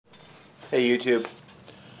Hey YouTube.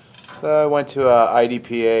 So I went to a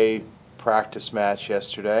IDPA practice match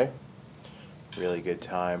yesterday. Really good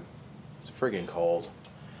time. It's friggin' cold.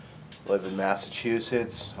 Live in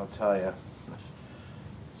Massachusetts, I'll tell you.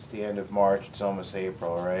 It's the end of March, it's almost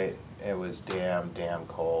April, right? It was damn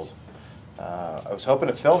cold. I was hoping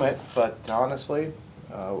to film it, but honestly,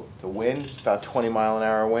 the wind, about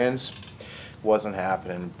 20-mile-an-hour winds, wasn't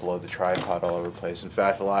happening. Blow the tripod all over the place. In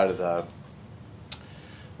fact, a lot of the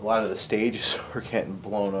stages were getting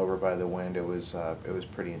blown over by the wind. It was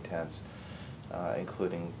pretty intense,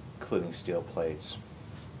 including steel plates.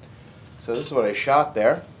 So this is what I shot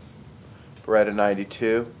there. Beretta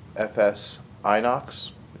 92 FS INOX,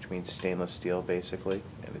 which means stainless steel basically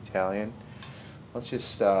in Italian. Let's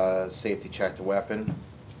just safety check the weapon.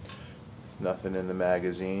 Nothing in the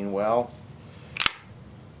magazine. Well,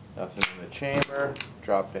 nothing in the chamber.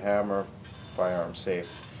 Drop the hammer. Firearm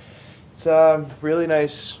safe. It's a really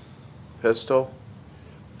nice pistol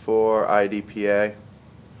for IDPA.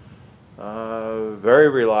 Very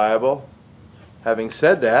reliable. Having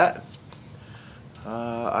said that,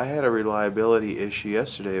 I had a reliability issue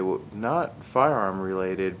yesterday, not firearm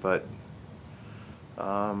related, but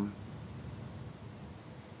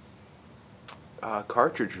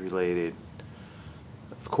cartridge related.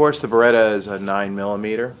 Of course, the Beretta is a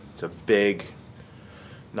 9mm. It's a big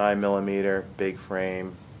 9mm, big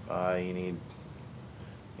frame. You need,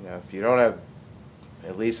 if you don't have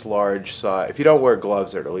at least large size, if you don't wear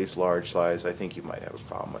gloves that are at least large size, I think you might have a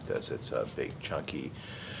problem with this. It's a big, chunky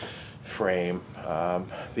frame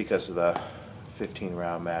because of the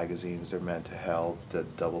 15-round magazines. They're meant to hold the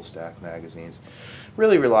double-stack magazines.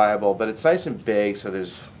 Really reliable, but it's nice and big, so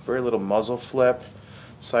there's very little muzzle flip.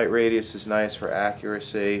 Sight radius is nice for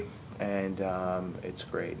accuracy, and it's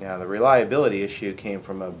great. Now, the reliability issue came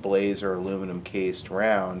from a Blazer aluminum cased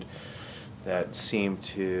round that seemed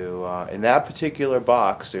to, in that particular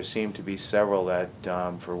box, there seemed to be several that,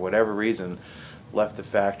 for whatever reason, left the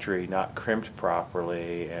factory not crimped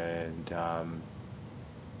properly and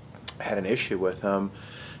had an issue with them.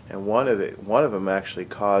 And one of them actually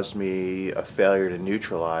caused me a failure to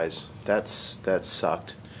neutralize. That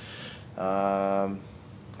sucked.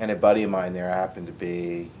 And a buddy of mine there happened to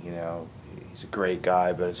be, he's a great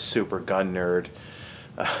guy, but a super gun nerd,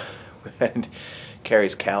 and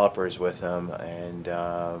carries calipers with him, and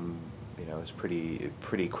it was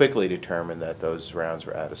pretty quickly determined that those rounds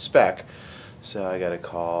were out of spec. So I got to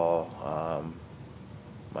call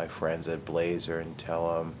my friends at Blazer and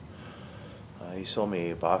tell them, you sold me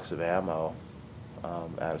a box of ammo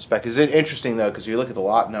out of spec. It's interesting though, because you look at the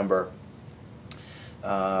lot number.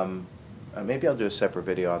 Maybe I'll do a separate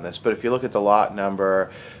video on this, but if you look at the lot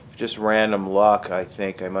number, just random luck, I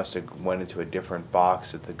think I must have went into a different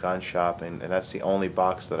box at the gun shop, and that's the only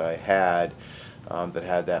box that I had that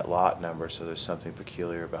had that lot number, so there's something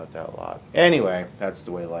peculiar about that lot. Anyway, that's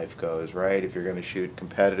the way life goes, right? If you're going to shoot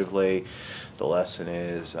competitively, the lesson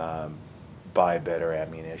is buy better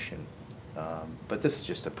ammunition. But this is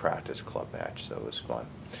just a practice club match, so it was fun.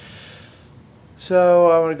 So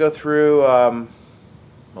I want to go through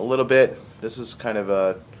a little bit. This is kind of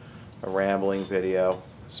a rambling video.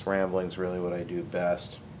 This rambling's really what I do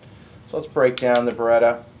best. So let's break down the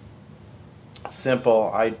Beretta. Simple.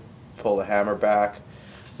 I pull the hammer back.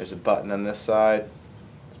 There's a button on this side.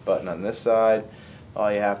 There's a button on this side.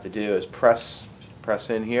 All you have to do is press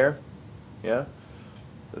in here. Yeah,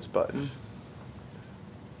 this button.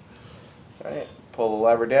 All right. Pull the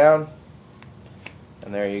lever down,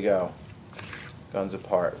 and there you go. Guns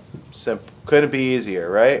apart. Simple. Couldn't be easier,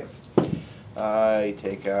 right? You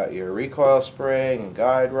take out your recoil spring and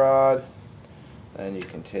guide rod, then you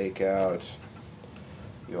can take out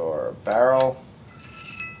your barrel,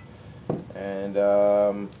 and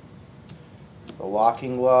the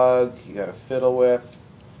locking lug you got to fiddle with.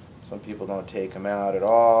 Some people don't take them out at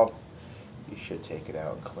all. You should take it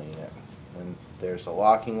out and clean it. And there's the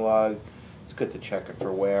locking lug. It's good to check it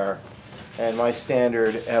for wear. And my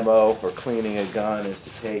standard MO for cleaning a gun is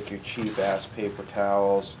to take your cheap ass paper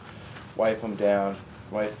towels, wipe down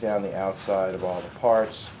the outside of all the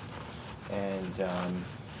parts, and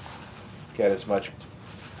get as much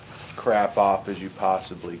crap off as you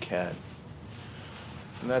possibly can.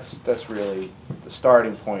 And that's really the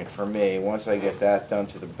starting point for me. Once I get that done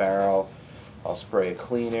to the barrel, I'll spray a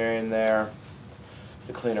cleaner in there.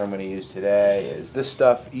 The cleaner I'm going to use today is this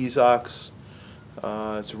stuff, Ezox.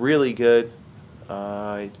 It's really good.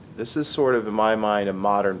 This is sort of, in my mind, a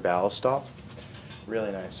modern ballistol.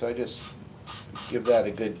 Really nice. So I just give that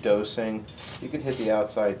a good dosing. You can hit the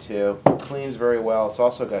outside too. Cleans very well. It's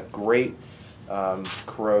also got great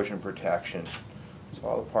corrosion protection. So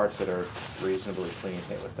all the parts that are reasonably clean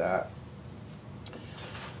hit with that.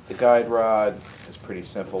 The guide rod is pretty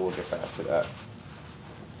simple. We'll get back to that.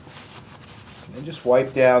 And just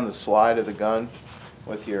wipe down the slide of the gun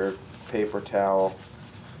with your paper towel.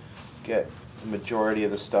 Get the majority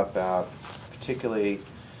of the stuff out, particularly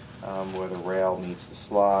where the rail meets the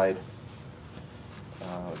slide.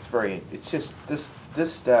 It's just this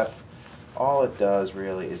step, all it does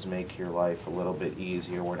really is make your life a little bit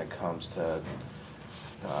easier when it comes to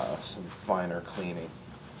some finer cleaning.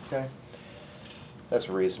 Okay, that's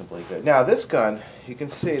reasonably good. Now this gun, you can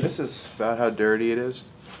see this is about how dirty it is.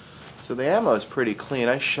 So the ammo is pretty clean.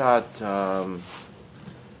 I shot probably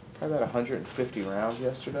about 150 rounds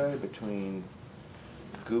yesterday between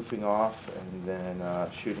goofing off and then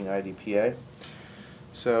shooting IDPA.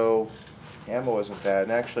 So ammo isn't bad.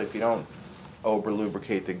 And actually, if you don't over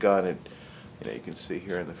lubricate the gun, you can see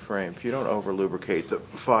here in the frame, if you don't over lubricate the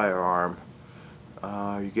firearm,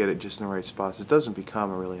 you get it just in the right spots, it doesn't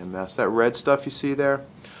become really a mess. That red stuff you see there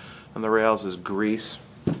on the rails is grease.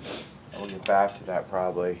 I'll get back to that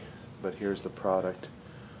probably, but here's the product.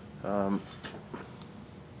 The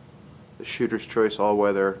Shooter's Choice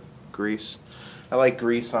all-weather grease. I like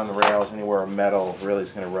grease on the rails. Anywhere metal really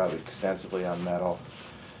is going to rub extensively on metal.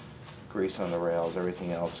 Grease on the rails.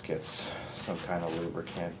 Everything else gets some kind of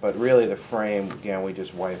lubricant. But really the frame, again, we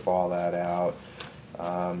just wipe all that out.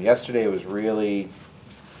 Yesterday was really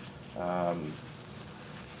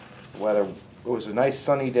weather. It was a nice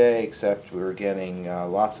sunny day, except we were getting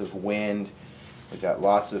lots of wind. We got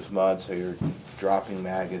lots of mud, so you're dropping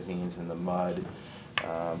magazines in the mud.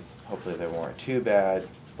 Hopefully they weren't too bad,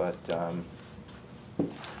 but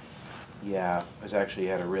yeah, you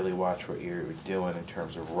had to really watch what you're doing in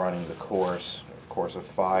terms of running the course of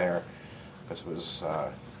fire, because it was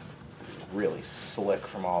really slick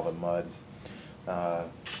from all the mud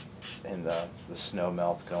and the snow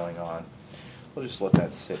melt going on. We'll just let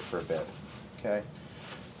that sit for a bit. Okay,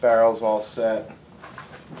 barrel's all set.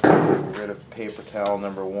 Get rid of paper towel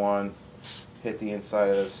number 1. Hit the inside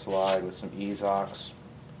of this slide with some INOX.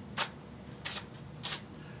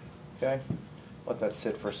 Okay, let that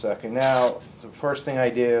sit for a second. Now, the first thing I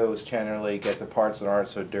do is generally get the parts that aren't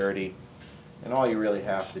so dirty, and all you really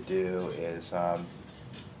have to do is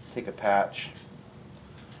take a patch,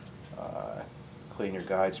 clean your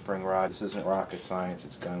guide spring rod. This isn't rocket science,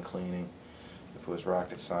 it's gun cleaning. If it was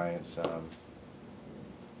rocket science,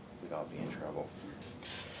 we'd all be in trouble.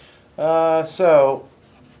 So,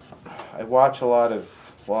 I watch a lot of,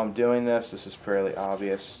 while I'm doing this is fairly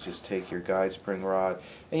obvious. Just take your guide spring rod.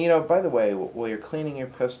 And by the way, while you're cleaning your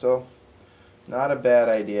pistol, not a bad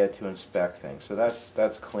idea to inspect things. So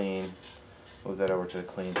that's clean. Move that over to the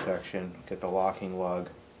clean section. Get the locking lug.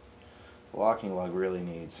 The locking lug really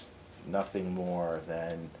needs nothing more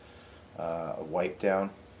than a wipe down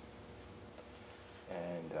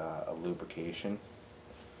and a lubrication.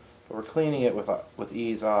 But we're cleaning it with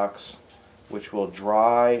INOX, which will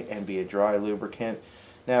dry and be a dry lubricant.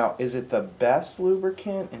 Now, is it the best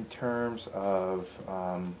lubricant in terms of,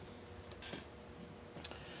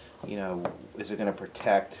 is it going to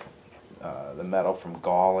protect the metal from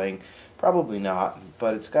galling? Probably not,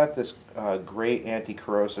 but it's got this great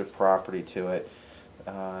anti-corrosive property to it,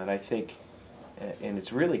 and I think, and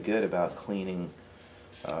it's really good about cleaning,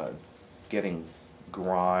 getting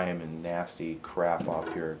grime and nasty crap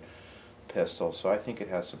off your pistol. So I think it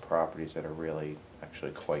has some properties that are really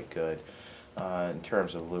actually quite good. In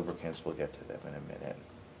terms of lubricants, we'll get to them in a minute.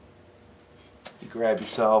 You grab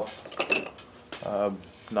yourself a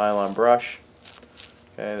nylon brush.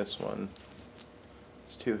 Okay, this one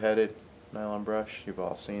is two-headed nylon brush. You've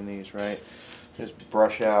all seen these, right? Just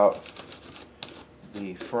brush out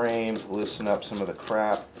the frame, loosen up some of the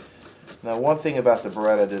crap. Now, one thing about the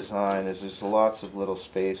Beretta design is there's lots of little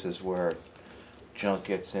spaces where junk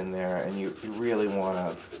gets in there, and you really want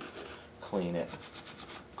to clean it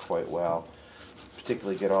quite well.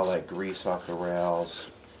 Particularly get all that grease off the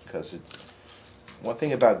rails, because one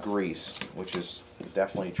thing about grease, which is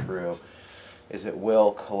definitely true, is it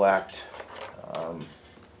will collect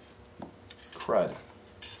crud,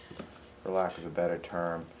 for lack of a better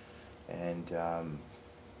term, and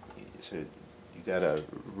so you got to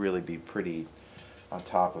really be pretty on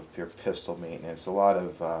top of your pistol maintenance. A lot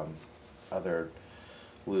of other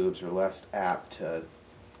lubes are less apt to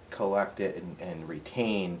collect it and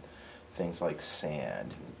retain things like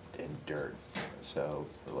sand and dirt. So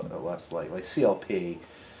less like CLP,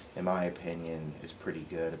 in my opinion, is pretty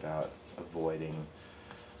good about avoiding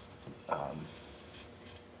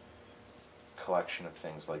collection of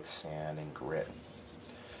things like sand and grit.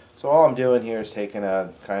 So all I'm doing here is taking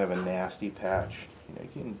a kind of a nasty patch. You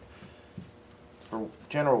can, for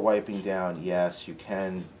general wiping down, yes, you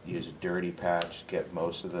can use a dirty patch to get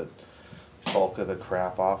most of the bulk of the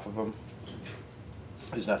crap off of them.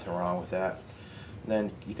 There's nothing wrong with that. And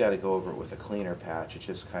then you got to go over it with a cleaner patch. It's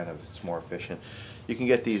just kind of, it's more efficient. You can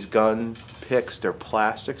get these gun picks. They're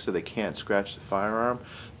plastic, so they can't scratch the firearm.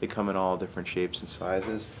 They come in all different shapes and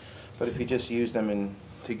sizes. But if you just use them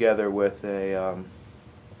together with a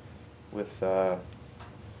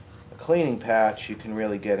cleaning patch, you can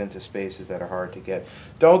really get into spaces that are hard to get.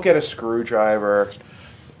 Don't get a screwdriver,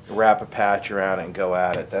 wrap a patch around it, and go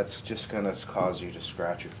at it. That's just going to cause you to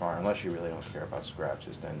scratch your firearm. Unless you really don't care about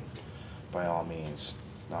scratches, then by all means,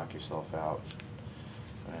 knock yourself out.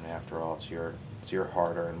 And after all, it's your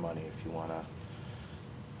hard-earned money. If you want to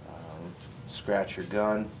scratch your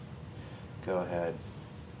gun, go ahead.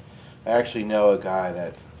 I actually know a guy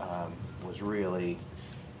that was really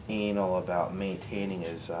anal about maintaining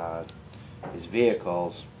his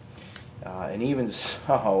vehicles, and even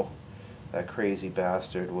so, that crazy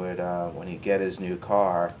bastard would, when he get his new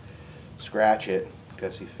car, scratch it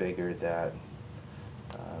because he figured that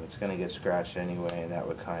it's going to get scratched anyway, and that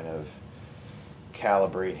would kind of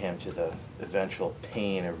calibrate him to the eventual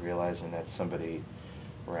pain of realizing that somebody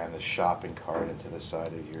ran the shopping cart into the side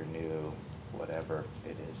of your new whatever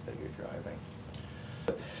it is that you're driving.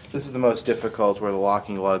 This is the most difficult, where the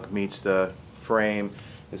locking lug meets the frame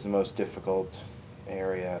is the most difficult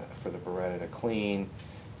area for the Beretta to clean,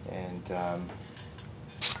 and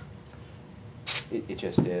it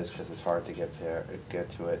just is, because it's hard to get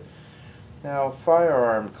to it. Now,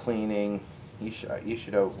 firearm cleaning, you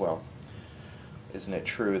should well, isn't it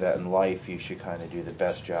true that in life you should kind of do the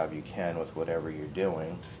best job you can with whatever you're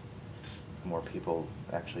doing? If more people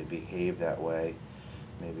actually behave that way,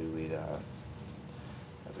 maybe we'd have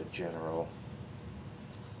a general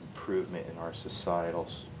improvement in our societal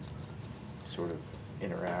sort of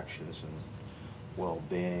interactions and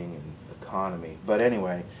well-being and economy. But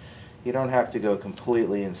anyway, you don't have to go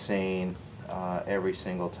completely insane every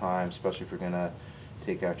single time, especially if you're going to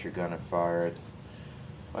take out your gun and fire it.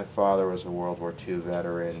 My father was a World War II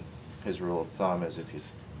veteran. His rule of thumb is if you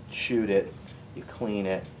shoot it, you clean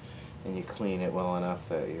it, and you clean it well enough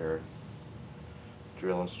that your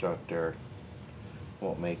drill instructor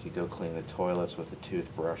won't make you go clean the toilets with a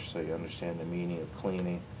toothbrush, so you understand the meaning of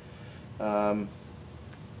cleaning.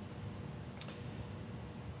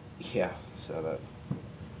 Yeah, so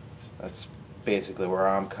that's basically where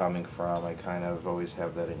I'm coming from. I kind of always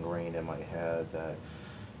have that ingrained in my head that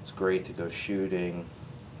it's great to go shooting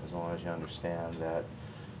as long as you understand that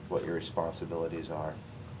what your responsibilities are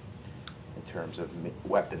in terms of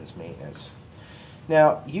weapons maintenance.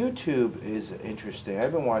 Now, YouTube is interesting.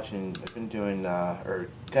 I've been doing, or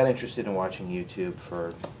got interested in watching YouTube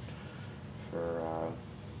for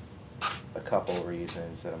a couple of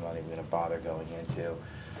reasons that I'm not even going to bother going into.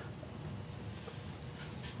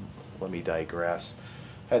 Let me digress.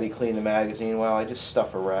 How do you clean the magazine? Well, I just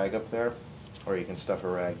stuff a rag up there, or you can stuff a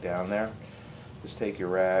rag down there. Just take your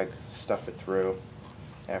rag, stuff it through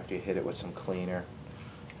after you hit it with some cleaner.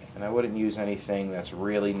 And I wouldn't use anything that's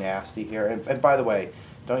really nasty here. And by the way,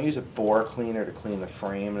 don't use a bore cleaner to clean the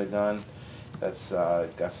frame of the gun. That's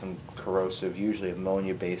got some corrosive, usually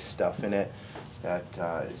ammonia-based stuff in it. That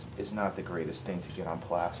is not the greatest thing to get on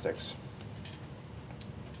plastics.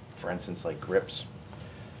 For instance, like grips.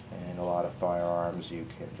 And a lot of firearms, the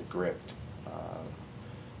grip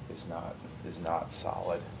is not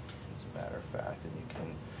solid, as a matter of fact. And you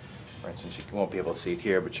can, for instance, you won't be able to see it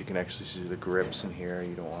here, but you can actually see the grips in here.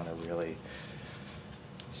 You don't want to really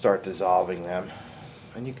start dissolving them.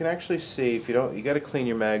 And you can actually see, if you don't, you got to clean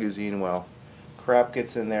your magazine well. Crap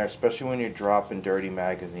gets in there, especially when you're dropping dirty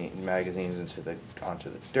magazines onto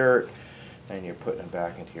the dirt, and you're putting them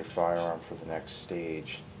back into your firearm for the next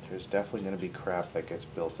stage. There's definitely going to be crap that gets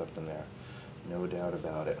built up in there, no doubt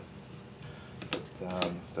about it.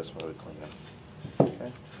 But that's why we clean them.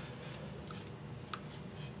 Okay,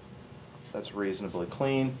 that's reasonably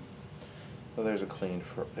clean. So there's a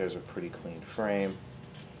pretty clean frame.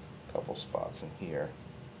 A couple spots in here.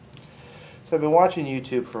 So I've been watching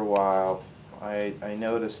YouTube for a while. I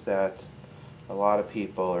noticed that a lot of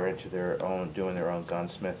people are into doing their own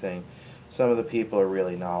gunsmithing. Some of the people are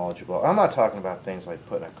really knowledgeable. I'm not talking about things like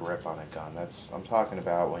putting a grip on a gun. I'm talking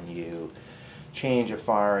about when you change a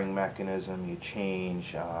firing mechanism, you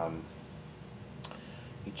change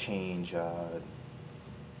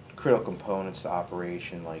critical components to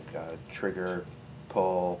operation, like trigger,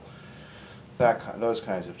 pull, those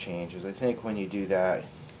kinds of changes. I think when you do that,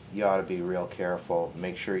 you ought to be real careful.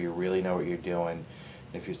 Make sure you really know what you're doing.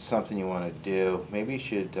 If it's something you want to do, maybe you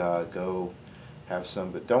should go have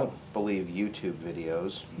some, but don't believe YouTube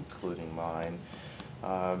videos, including mine.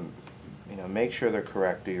 You know, make sure they're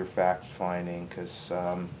correct, do your fact finding, because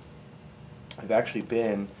I've actually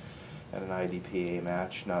been at an IDPA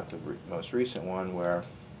match, not the most recent one, where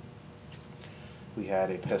we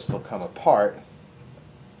had a pistol come apart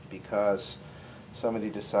because somebody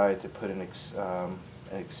decided to put an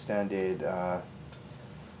extended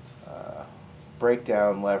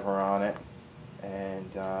breakdown lever on it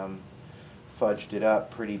and fudged it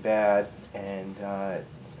up pretty bad, and the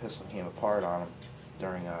pistol came apart on him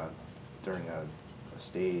during a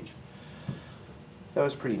stage. That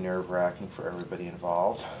was pretty nerve-wracking for everybody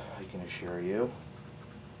involved, I can assure you.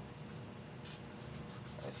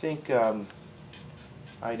 I think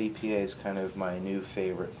IDPA is kind of my new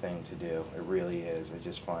favorite thing to do. It really is. I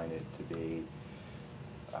just find it to be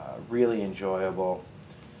really enjoyable.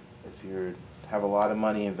 If you have a lot of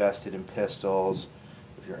money invested in pistols,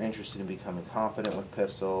 if you're interested in becoming competent with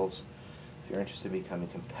pistols, if you're interested in becoming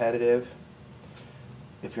competitive,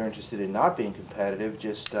 if you're interested in not being competitive,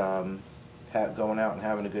 just going out and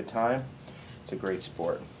having a good time, it's a great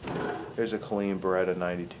sport. There's a clean Beretta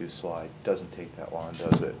 92 slide. Doesn't take that long,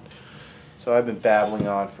 does it? So I've been babbling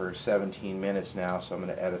on for 17 minutes now, so I'm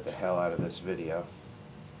going to edit the hell out of this video.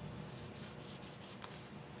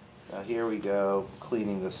 Now here we go,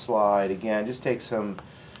 cleaning the slide. Again, just take some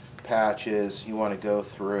patches you want to go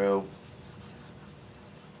through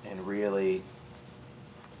and really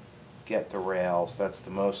get the rails. That's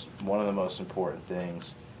one of the most important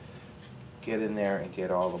things. Get in there and get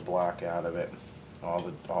all the black out of it, all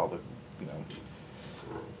the you know,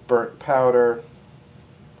 burnt powder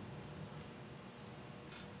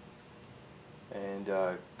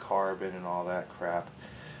and carbon and all that crap.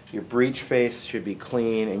 Your breech face should be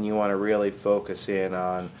clean, and you want to really focus in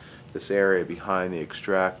on this area behind the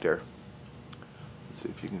extractor. Let's see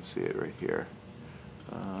if you can see it right here.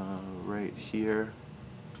 Right here.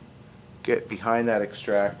 Get behind that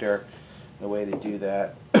extractor. The way to do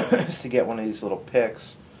that is to get one of these little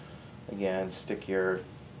picks. Again, stick your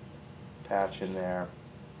patch in there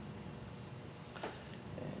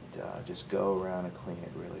and just go around and clean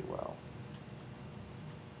it really well.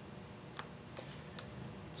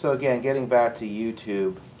 So again, getting back to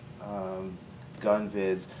YouTube, gun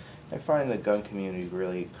vids, I find the gun community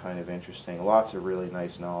really kind of interesting. Lots of really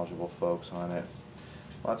nice, knowledgeable folks on it.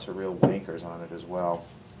 Lots of real wankers on it as well.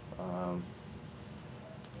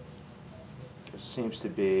 There seems to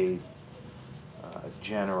be a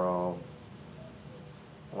general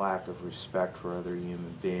lack of respect for other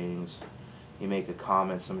human beings. You make a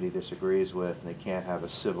comment somebody disagrees with, and they can't have a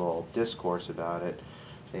civil discourse about it.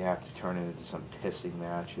 They have to turn it into some pissing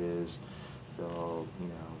matches. They'll, you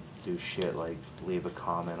know, do shit like leave a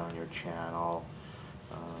comment on your channel,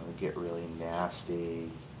 get really nasty.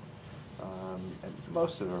 And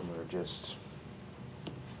most of them are just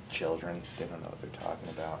children. They don't know what they're talking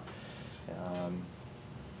about.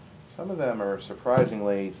 Some of them are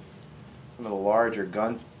surprisingly some of the larger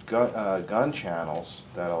gun channels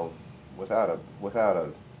that'll, without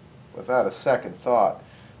a second thought,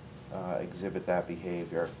 exhibit that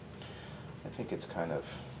behavior. I think it's kind of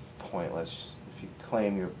pointless. If you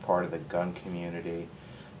claim you're part of the gun community,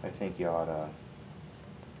 I think you ought to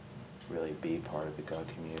really be part of the gun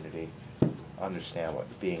community. Understand what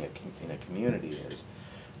being in a community is,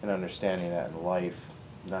 and understanding that in life,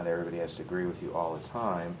 not everybody has to agree with you all the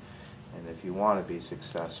time. And if you want to be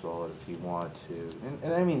successful, and if you want to,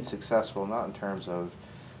 and I mean successful not in terms of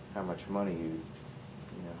how much money you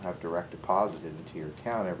have direct deposited into your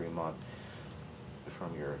account every month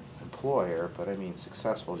from your employer, but I mean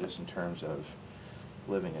successful just in terms of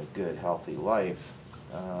living a good, healthy life.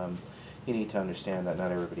 You need to understand that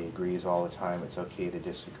not everybody agrees all the time. It's okay to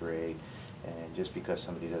disagree, and just because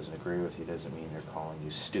somebody doesn't agree with you doesn't mean they're calling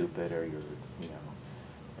you stupid or you're,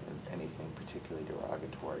 anything particularly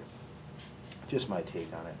derogatory. Just my take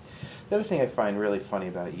on it. The other thing I find really funny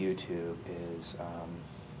about YouTube is,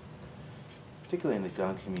 particularly in the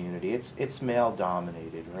gun community, it's male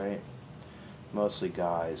dominated, right? Mostly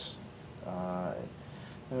guys. And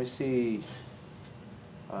we see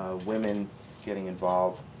women getting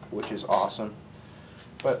involved, which is awesome.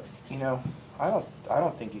 But I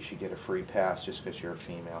don't think you should get a free pass just because you're a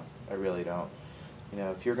female. I really don't.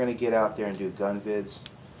 If you're going to get out there and do gun vids,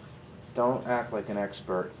 don't act like an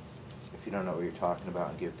expert if you don't know what you're talking about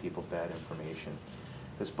and give people bad information.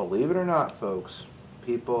 Because believe it or not, folks,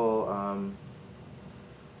 people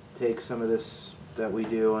take some of this that we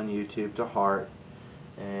do on YouTube to heart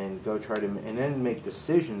and go try to, and then make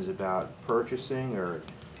decisions about purchasing or,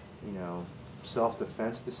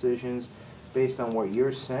 self-defense decisions based on what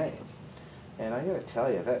you're saying. And I got to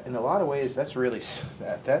tell you that in a lot of ways that's really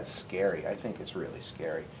that's scary. I think it's really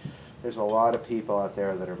scary. there's a lot of people out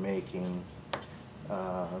there that are making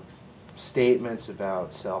statements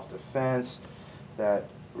about self-defense that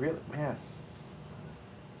really, man,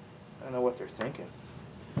 I don't know what they're thinking.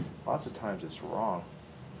 Lots of times it's wrong.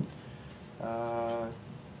 And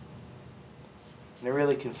it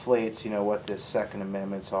really conflates, you know, what this Second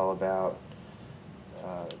Amendment's all about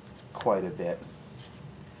quite a bit.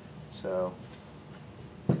 So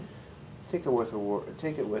take it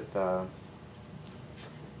with a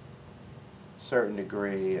certain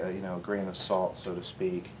degree, you know, a grain of salt, so to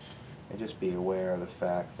speak, and just be aware of the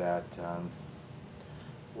fact that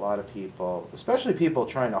a lot of people, especially people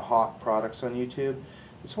trying to hawk products on YouTube,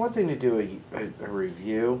 it's one thing to do a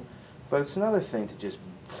review, but it's another thing to just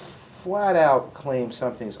flat out claim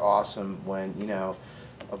something's awesome when, you know,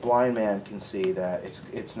 a blind man can see that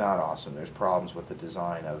it's not awesome. There's problems with the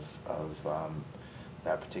design of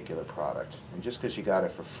that particular product. And just because you got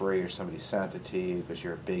it for free or somebody sent it to you because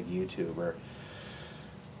you're a big YouTuber,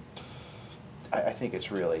 I think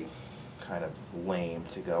it's really kind of lame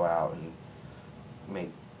to go out and make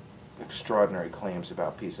extraordinary claims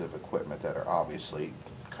about pieces of equipment that are obviously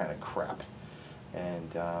kind of crap.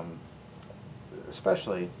 And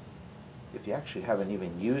especially if you actually haven't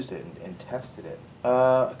even used it and tested it.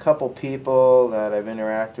 A couple people that I've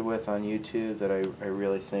interacted with on YouTube that I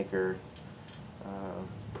really think are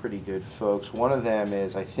pretty good folks. One of them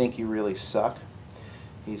is I Think You Really Suck.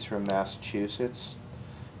 He's from Massachusetts.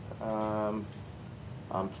 I'm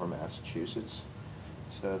from Massachusetts,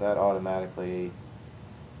 so that automatically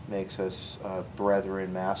makes us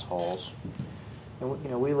brethren massholes. And you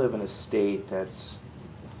know, we live in a state that's,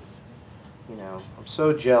 you know, I'm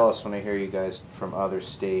so jealous when I hear you guys from other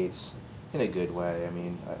states, in a good way. I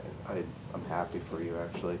mean, I'm happy for you,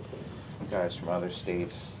 actually. You guys from other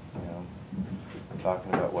states, you know,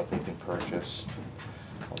 talking about what they can purchase.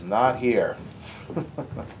 Well, not here.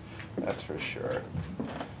 That's for sure.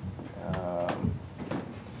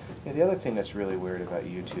 Yeah, the other thing that's really weird about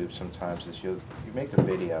YouTube sometimes is you make a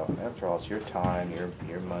video, and after all, it's your time,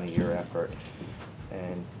 your money, your effort,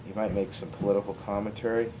 and you might make some political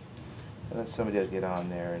commentary, and then somebody will get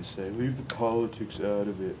on there and say, leave the politics out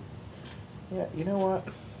of it. Yeah, you know what?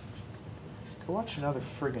 Go watch another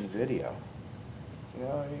friggin' video. You know,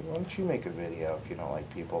 why don't you make a video if you don't like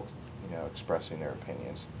people, you know, expressing their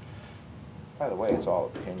opinions? By the way, it's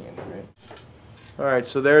all opinion, right? Alright,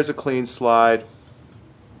 so there's a clean slide.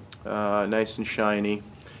 Nice and shiny.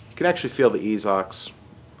 You can actually feel the INOX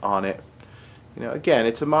on it. You know, again,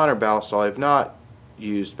 it's a modern ballast I have not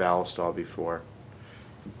used ballast before,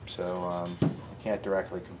 so I can't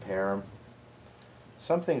directly compare them.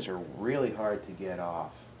 Some things are really hard to get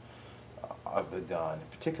off of the gun,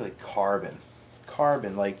 particularly carbon.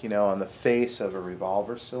 Carbon, like, you know, on the face of a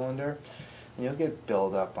revolver cylinder, and you'll get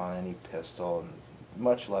buildup on any pistol, and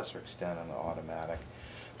much lesser extent on the automatic.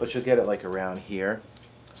 But you'll get it like around here.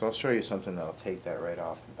 So I'll show you something that'll take that right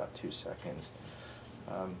off in about 2 seconds.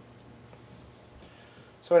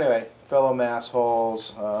 So anyway, fellow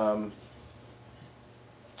massholes, I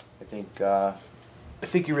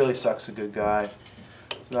think he really sucks a good guy.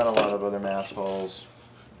 There's not a lot of other massholes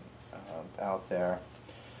out there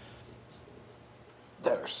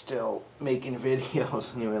that are still making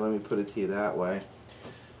videos. Anyway, let me put it to you that way.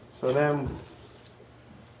 So then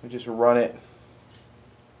we just run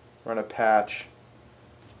a patch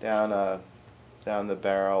down the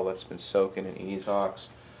barrel that's been soaking in INOX.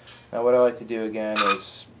 Now what I like to do again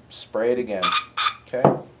is spray it again. Okay?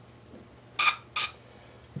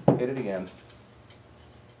 Hit it again.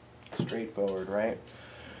 Straightforward, right?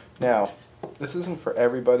 Now, this isn't for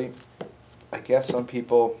everybody. I guess some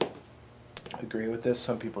people agree with this,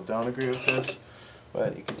 some people don't agree with this,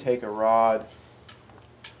 but you can take a rod,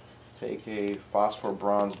 take a phosphor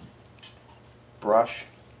bronze brush.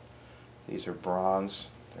 These are bronze.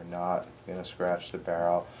 They're not going to scratch the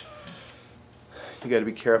barrel. You got to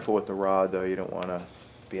be careful with the rod, though. You don't want to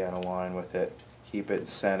be out of line with it. Keep it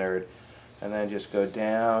centered, and then just go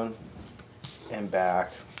down and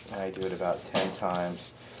back. I do it about 10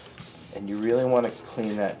 times. And you really want to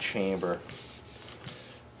clean that chamber.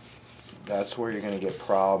 That's where you're going to get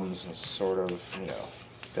problems and sort of, you know,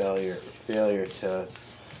 failure to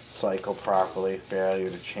cycle properly, failure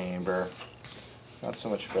to chamber. Not so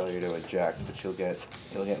much failure to eject, but you'll get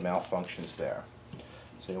malfunctions there.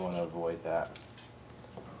 So you want to avoid that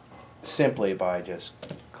simply by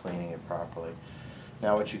just cleaning it properly.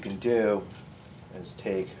 Now what you can do is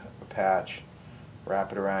take a patch,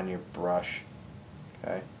 wrap it around your brush,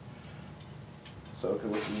 okay? Soak it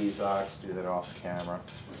with INOX, do that off camera,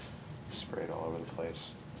 spray it all over the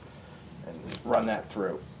place, and run that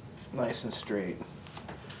through, nice and straight.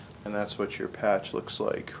 And that's what your patch looks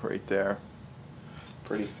like right there.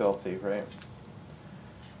 Pretty filthy, right?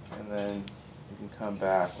 And then you can come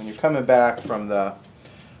back. When you're coming back from the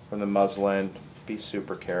muzzle end, be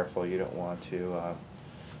super careful. You don't want to,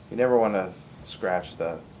 you never want to scratch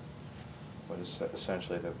what is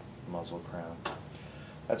essentially the muzzle crown.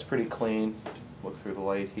 That's pretty clean. Look through the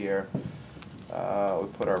light here. We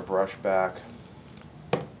put our brush back.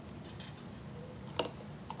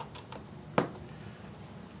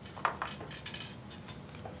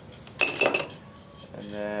 And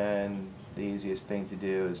then the easiest thing to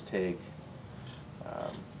do is take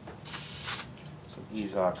some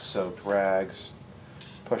INOX soaked rags,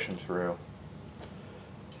 push them through.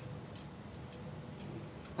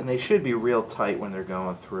 And they should be real tight when they're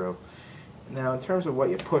going through. Now, in terms of what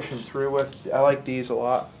you push them through with, I like these a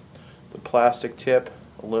lot. The plastic tip,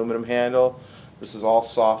 aluminum handle. This is all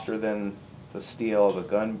softer than the steel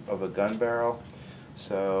of a gun barrel,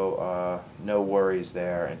 so no worries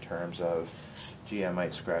there in terms of, gee, I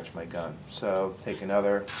might scratch my gun. So take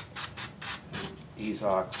another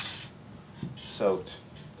INOX soaked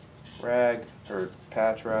rag, or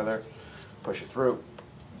patch rather, push it through.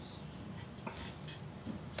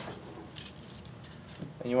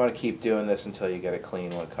 And you want to keep doing this until you get a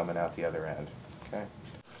clean one coming out the other end. Okay.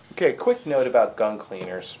 Okay, quick note about gun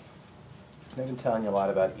cleaners. I've been telling you a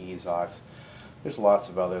lot about INOX. There's lots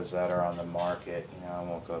of others that are on the market. You know, I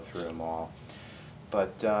won't go through them all.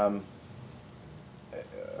 But a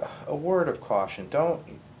word of caution: don't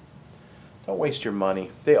waste your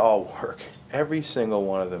money. They all work. Every single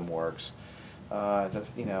one of them works.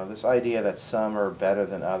 You know, this idea that some are better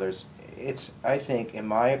than others. I think, in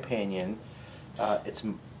my opinion,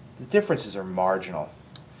 the differences are marginal.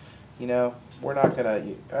 You know, we're not gonna.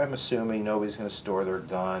 I'm assuming nobody's gonna store their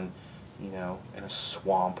gun, you know, in a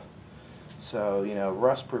swamp. So, you know,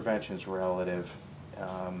 rust prevention is relative.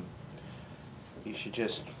 You should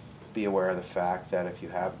just be aware of the fact that if you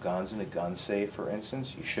have guns in a gun safe, for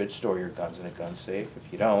instance, you should store your guns in a gun safe.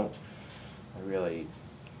 If you don't, I really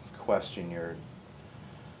question you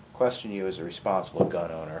as a responsible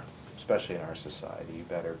gun owner, especially in our society. You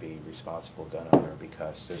better be a responsible gun owner,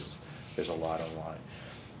 because there's a lot online.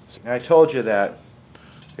 And I told you that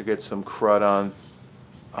there gets some crud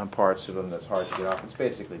on parts of them that's hard to get off. It's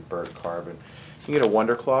basically burnt carbon. You can get a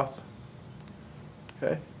Wonder Cloth.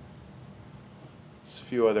 Okay. There's a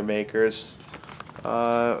few other makers.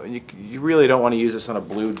 You really don't want to use this on a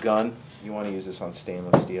blued gun. You want to use this on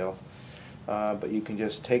stainless steel. But you can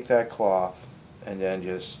just take that cloth and then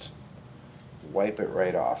just wipe it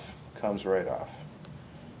right off. Comes right off.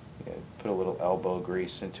 You put a little elbow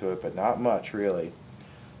grease into it, but not much really.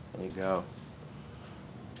 There you go.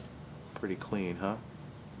 Pretty clean, huh?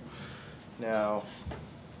 Now,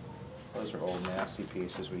 those are old nasty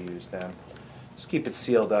pieces. We use them. Just keep it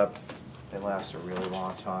sealed up. They last a really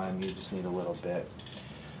long time. You just need a little bit.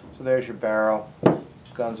 So there's your barrel.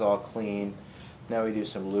 Gun's all clean. Now we do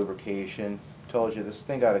some lubrication. Told you this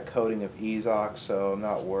thing got a coating of INOX, so I'm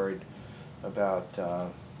not worried about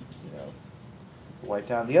you know, wipe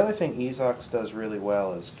down. The other thing INOX does really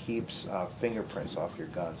well is keeps fingerprints off your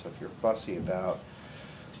gun. So if you're fussy about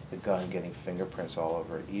the gun getting fingerprints all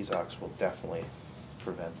over it, INOX will definitely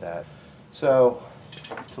prevent that. So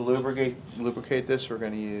to lubricate this, we're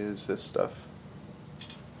going to use this stuff.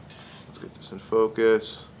 Let's get this in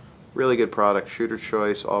focus. Really good product, Shooter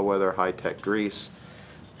Choice, all-weather, high-tech grease.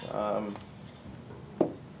 And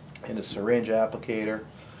a syringe applicator.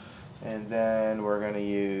 And then we're going to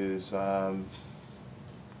use where's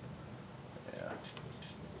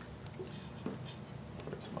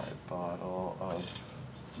my bottle of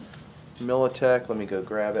Militech? Let me go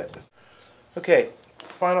grab it. Okay,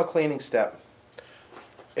 final cleaning step.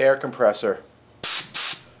 Air compressor.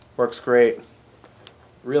 Works great.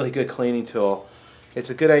 Really good cleaning tool. It's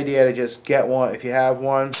a good idea to just get one if you have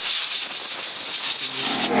one.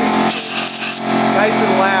 Nice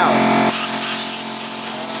and loud.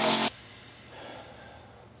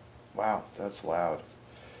 Wow, that's loud.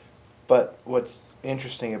 But what's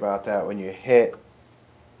interesting about that, when you hit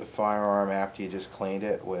the firearm after you just cleaned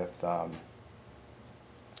it with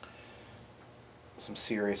some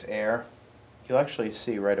serious air, you'll actually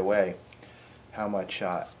see right away how much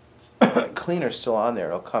cleaner's still on there.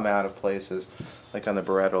 It'll come out of places, like on the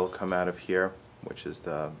Beretta, it'll come out of here, which is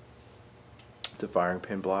the firing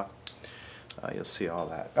pin block. You'll see all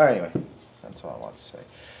that. Anyway, that's all I want to say.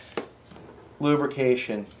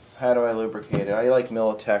 Lubrication. How do I lubricate it? I like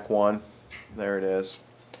Militech one. There it is.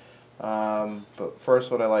 But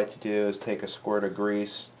first what I like to do is take a squirt of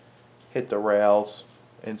grease, hit the rails,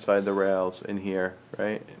 inside the rails, in here,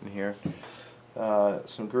 right? In here.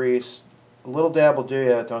 Some grease, A little dab will do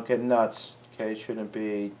ya. Don't get nuts. Okay, it shouldn't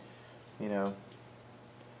be, you know,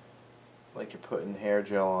 like you're putting hair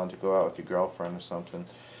gel on to go out with your girlfriend or something.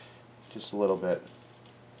 Just a little bit.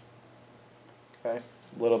 Okay,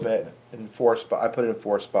 a little bit in 4 spots. I put it in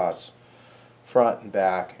 4 spots, front and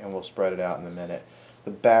back, and we'll spread it out in a minute.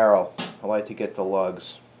 The barrel, I like to get the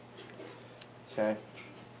lugs. Okay,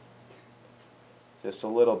 just a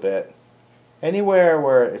little bit. Anywhere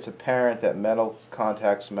where it's apparent that metal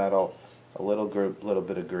contacts metal, a little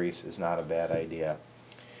bit of grease is not a bad idea.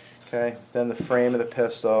 Okay, then the frame of the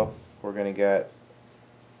pistol, we're going to get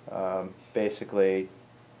basically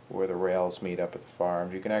where the rails meet up at the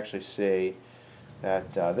firearms. You can actually see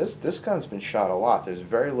that this gun's been shot a lot. There's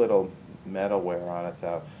very little metal wear on it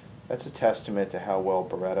though. That's a testament to how well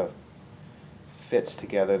Beretta fits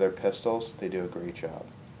together their pistols. They do a great job.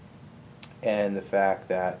 And the fact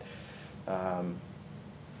that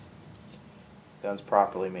gun's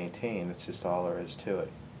properly maintained, that's just all there is to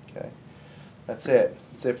it. Okay, that's it.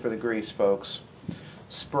 That's it for the grease, folks.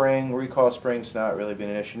 Spring, recoil spring's not really been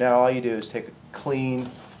an issue. Now all you do is take a clean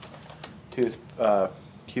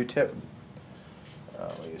Q-tip.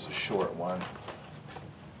 We'll use a short one.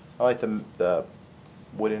 I like the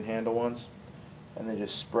wooden handle ones, and then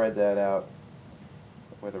just spread that out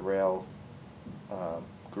where the rail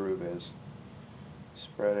groove is.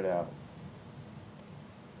 Spread it out.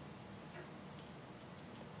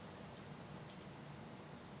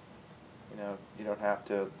 You know, you don't have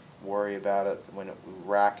to worry about it. When you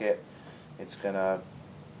rack it, it's gonna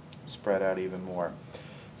spread out even more.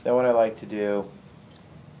 Then what I like to do,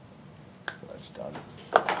 that's done,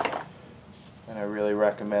 and I really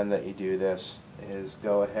recommend that you do this, is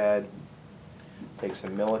go ahead, take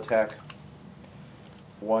some Militech,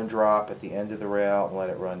 1 drop at the end of the rail, and let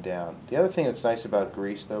it run down. The other thing that's nice about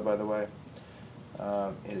grease, though, by the way,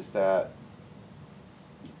 is that,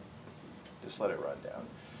 just let it run down,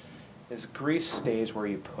 is grease stays where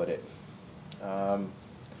you put it. A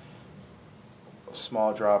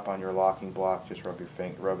small drop on your locking block, just rub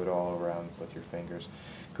it all around with your fingers.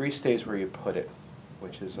 Grease stays where you put it,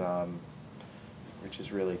 which is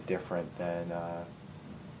really different than.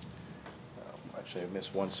 Actually, I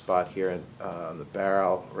missed one spot here on the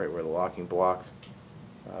barrel, right where the locking block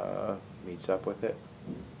meets up with it.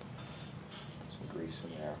 Some grease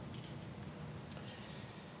in there.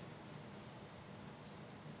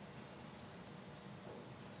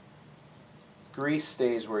 Grease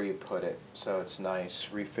stays where you put it, so it's nice.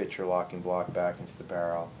 Refit your locking block back into the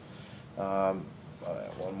barrel.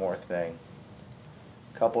 One more thing.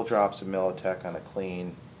 A couple drops of Militech on a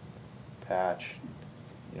clean patch.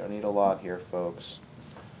 You don't need a lot here, folks.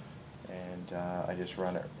 And I just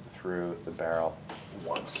run it through the barrel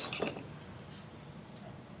once.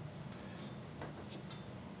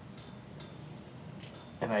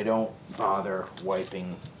 And I don't bother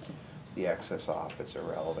wiping the excess off. It's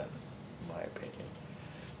irrelevant, in my opinion.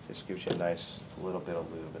 Just gives you a nice little bit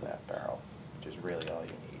of lube in that barrel, which is really all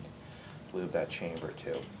you need. Lube that chamber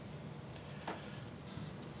too.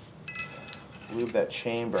 Lube that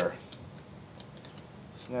chamber.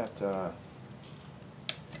 Isn't that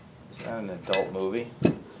an adult movie?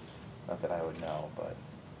 Not that I would know, but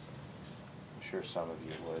I'm sure some of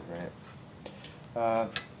you would, right?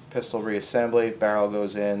 Pistol reassembly, barrel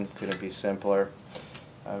goes in, couldn't be simpler.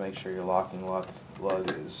 Make sure your locking lug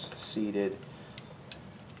is seated.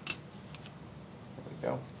 There we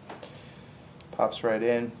go. Pops right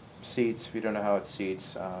in. Seats, if you don't know how it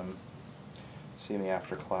seats, see me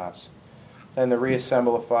after class. Then to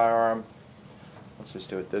reassemble a firearm, let's just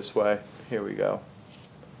do it this way. Here we go.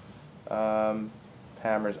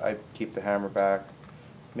 Hammers, I keep the hammer back,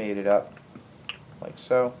 made it up like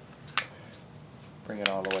so. Bring it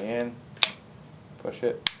all the way in, push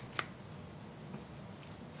it,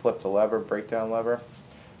 flip the lever, breakdown lever,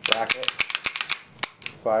 rack it,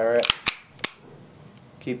 fire it,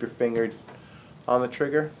 keep your finger on the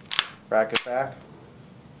trigger, rack it back,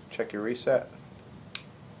 check your reset,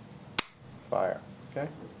 fire, okay?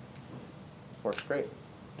 Works great.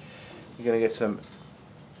 You're going to get some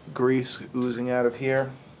grease oozing out of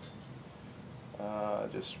here.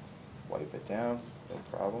 Just wipe it down, no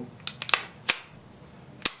problem.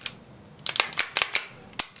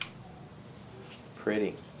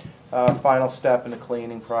 Pretty. Final step in the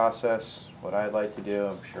cleaning process, what I'd like to do,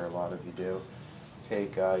 I'm sure a lot of you do,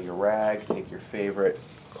 take your rag, take your favorite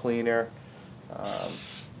cleaner,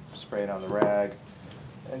 spray it on the rag,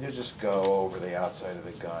 and you just go over the outside of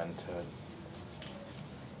the gun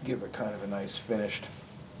to give it kind of a nice finished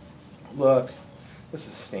look. This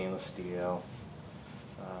is stainless steel,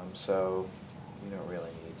 so you don't really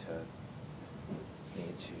need to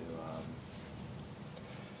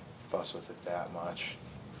fuss with it that much.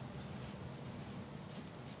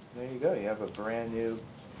 There you go. You have a brand new,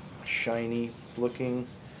 shiny looking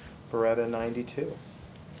Beretta 92.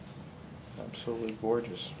 Absolutely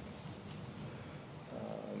gorgeous.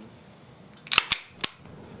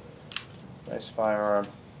 Nice firearm.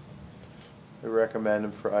 We recommend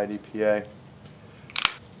them for IDPA.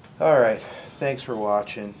 Alright, thanks for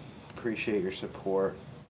watching. Appreciate your support.